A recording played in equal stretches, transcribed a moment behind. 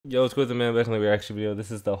Yo, what's good, the man? Back in the reaction video. This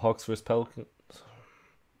is the Hawks vs Pelicans.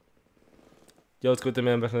 Yo, what's good, the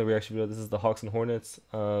man? Back in the reaction video. This is the Hawks and Hornets.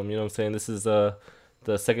 You know what I'm saying? This is the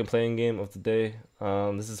second playing game of the day.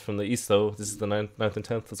 This is from the East though. This is the ninth and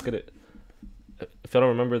 10th. Let's get it. If y'all don't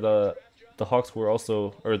remember, the Hawks were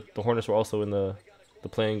also, or the Hornets were also in the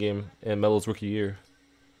playing game in Melo's rookie year,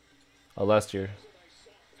 last year.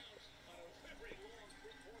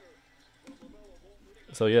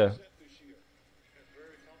 So yeah,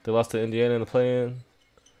 they lost to Indiana in the play-in.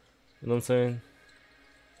 You know what I'm saying?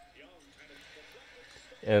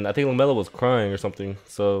 And I think LaMelo was crying or something.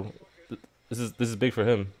 So this is big for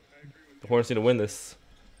him. The Hornets need to win this.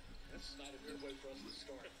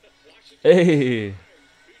 Hey,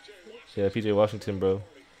 yeah, PJ Washington, bro.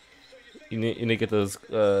 You need to get those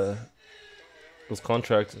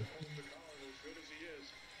contracts. You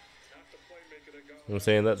know what I'm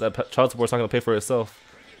saying? That child support's not gonna pay for itself.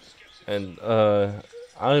 And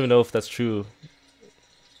I don't even know if that's true.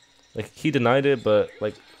 Like, he denied it, but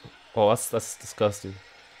like, oh, that's disgusting.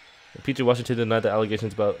 PJ Washington denied the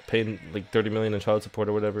allegations about paying like 30 million in child support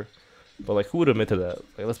or whatever. But like, who would admit to that?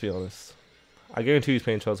 Like, let's be honest. I guarantee he's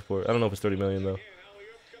paying child support. I don't know if it's 30 million though.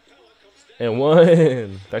 And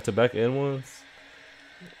one back to back and ones.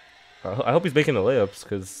 I hope he's making the layups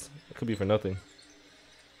because it could be for nothing.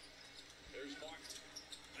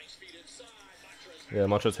 Yeah,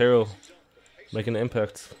 Montrezl Harrell making an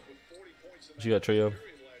impact. What you got, TRAE Young?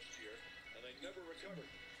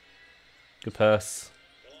 Good pass.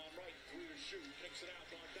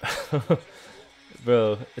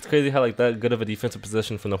 Bro, it's crazy how like that good of a defensive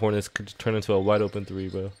possession from the Hornets could turn into a wide open three,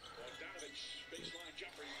 bro.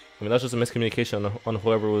 I mean, that's just a miscommunication on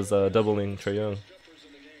whoever was doubling TRAE Young.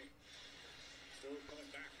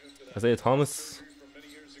 Isaiah Thomas.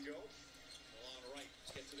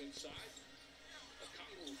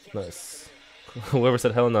 Nice. Whoever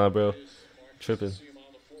said hell nah, bro. Tripping.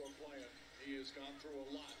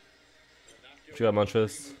 What you got,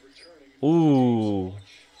 Montrezl? Ooh.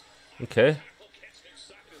 Okay.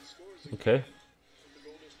 Okay.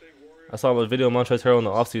 I saw a video of Montrezl Harrell in the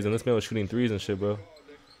offseason. This man was shooting threes and shit, bro.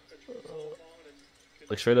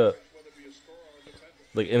 Like, straight up.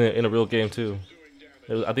 Like, in a real game, too.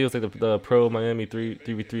 I think it was like the pro Miami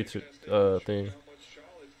 3v3 thing.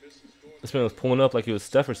 This man was pulling up like he was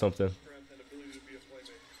Steph or something.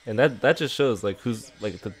 And that just shows like who's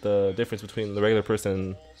like the difference between the regular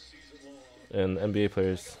person and NBA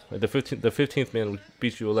players. Like the 15th man would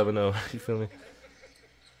beat you 11-0. You feel me?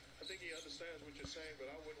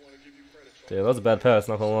 Damn, that was a bad pass,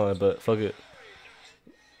 not gonna lie, but fuck it.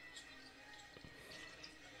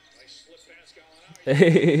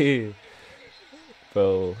 Hey,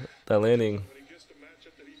 bro, that landing.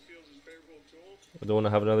 I don't want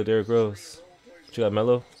to have another Derrick Rose. What you got,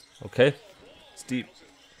 Melo? Okay, it's deep.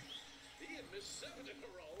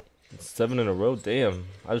 7 in a row. Damn,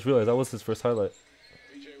 I just realized that was his first highlight.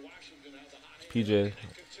 PJ,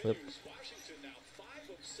 yep.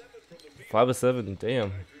 5 of 7.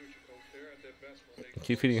 Damn.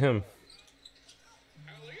 Keep feeding him.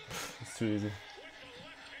 It's too easy.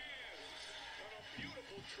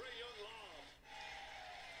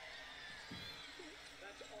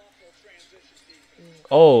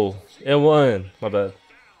 Oh, and one. My bad.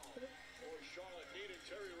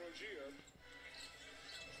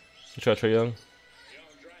 You try TRAE Young.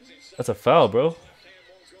 That's a foul, bro.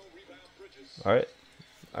 All right,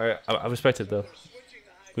 all right. I respect it though.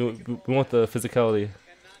 We want the physicality.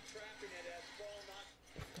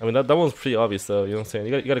 I mean, that one's pretty obvious though. You know what I'm saying?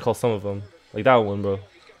 You got to call some of them. Like that one, bro.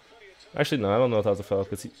 Actually, no, I don't know if that was a foul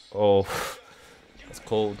because he. Oh, that's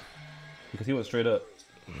cold. Because he went straight up.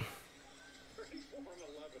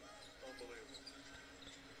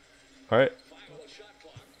 All right.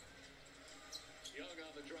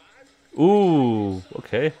 Ooh,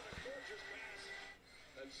 okay.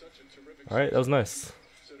 All right, that was nice.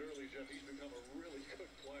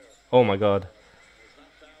 Oh my God.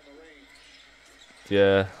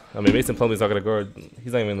 Yeah, I mean Mason Plumlee's not gonna guard.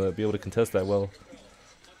 He's not even gonna be able to contest that well.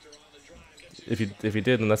 If he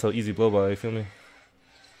did, then that's an easy blow by. You feel me?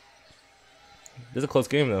 This is a close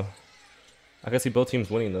game though. I can see both teams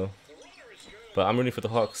winning though. But I'm rooting for the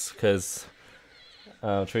Hawks because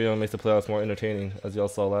TRAE Young makes the playoffs more entertaining, as y'all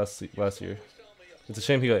saw last year. It's a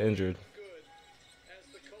shame he got injured.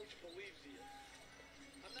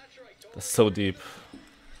 That's so deep.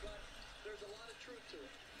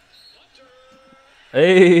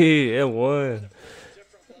 Hey, and one.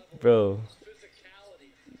 Bro.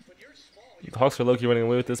 The Hawks are low-key running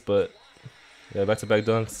away with this, but yeah, back-to-back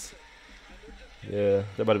dunks. Yeah,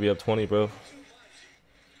 they're about to be up 20, bro.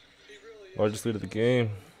 Largest lead of the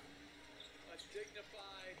game.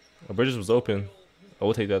 Bridges was open. I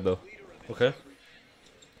will take that though. Okay.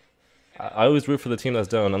 I always root for the team that's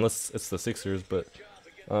down, unless it's the Sixers. But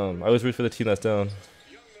I always root for the team that's down,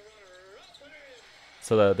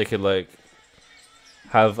 so that they could like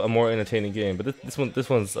have a more entertaining game. But this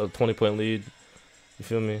one's a 20-point lead. You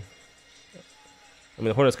feel me? I mean,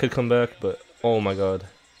 the Hornets could come back, but oh my god,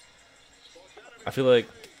 I feel like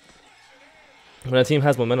when a team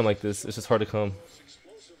has momentum like this, it's just hard to come.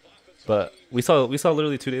 But we saw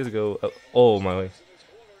literally 2 days ago. Oh my.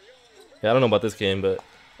 Yeah, I don't know about this game, but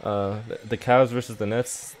the Cavs versus the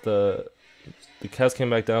Nets, the Cavs came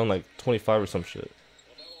back down like 25 or some shit,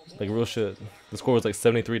 like real shit. The score was like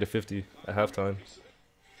 73-50 at halftime,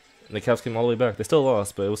 and the Cavs came all the way back. They still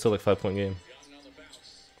lost, but it was still like 5-point game.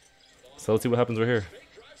 So let's see what happens right here.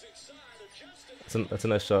 That's a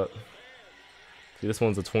nice shot. See, this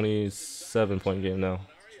one's a 27-point game now,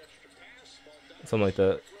 something like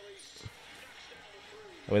that.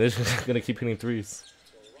 I mean, they're just gonna keep hitting threes.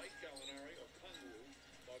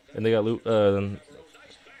 And they got Trae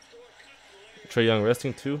Young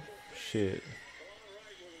resting too? Shit.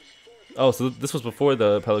 Oh, so this was before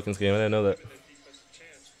the Pelicans game. I didn't know that.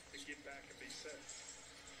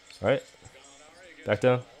 Alright. Back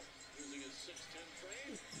down.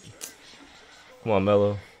 Come on,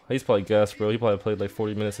 Melo. He's probably gassed, bro. He probably played like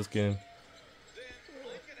 40 minutes this game.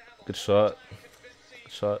 Good shot.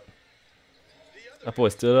 Good shot. That boy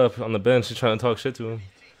stood up on the bench and trying to talk shit to him.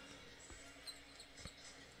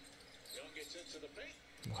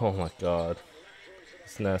 Oh my god.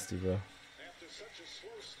 It's nasty, bro.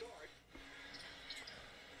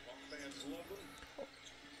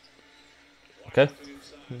 Okay.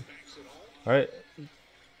 Alright.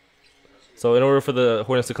 So in order for the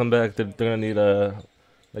Hornets to come back, they're gonna need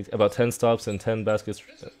like about 10 stops and 10 baskets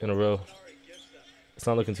in a row. It's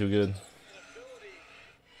not looking too good.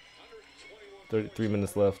 33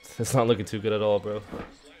 minutes left. It's not looking too good at all, bro.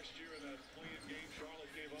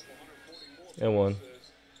 And one.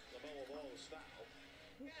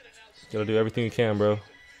 Gotta do everything you can, bro.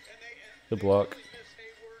 Good block.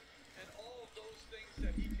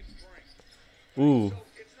 Ooh.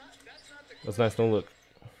 That's nice, no look.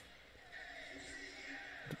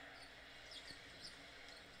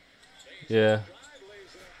 Yeah.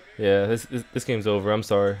 Yeah, this game's over. I'm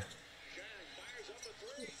sorry.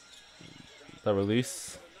 That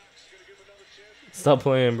release. Stop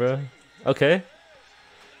playing, bro. Okay.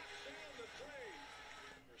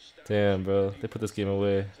 Damn, bro. They put this game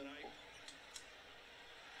away.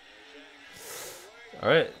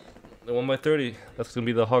 Alright. They won by 30. That's going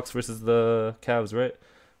to be the Hawks versus the Cavs, right?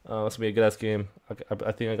 That's going to be a good-ass game.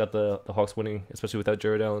 I think I got the Hawks winning, especially without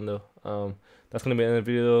Jared Allen, though. That's going to be the end of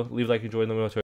the video. Leave a like if you enjoyed the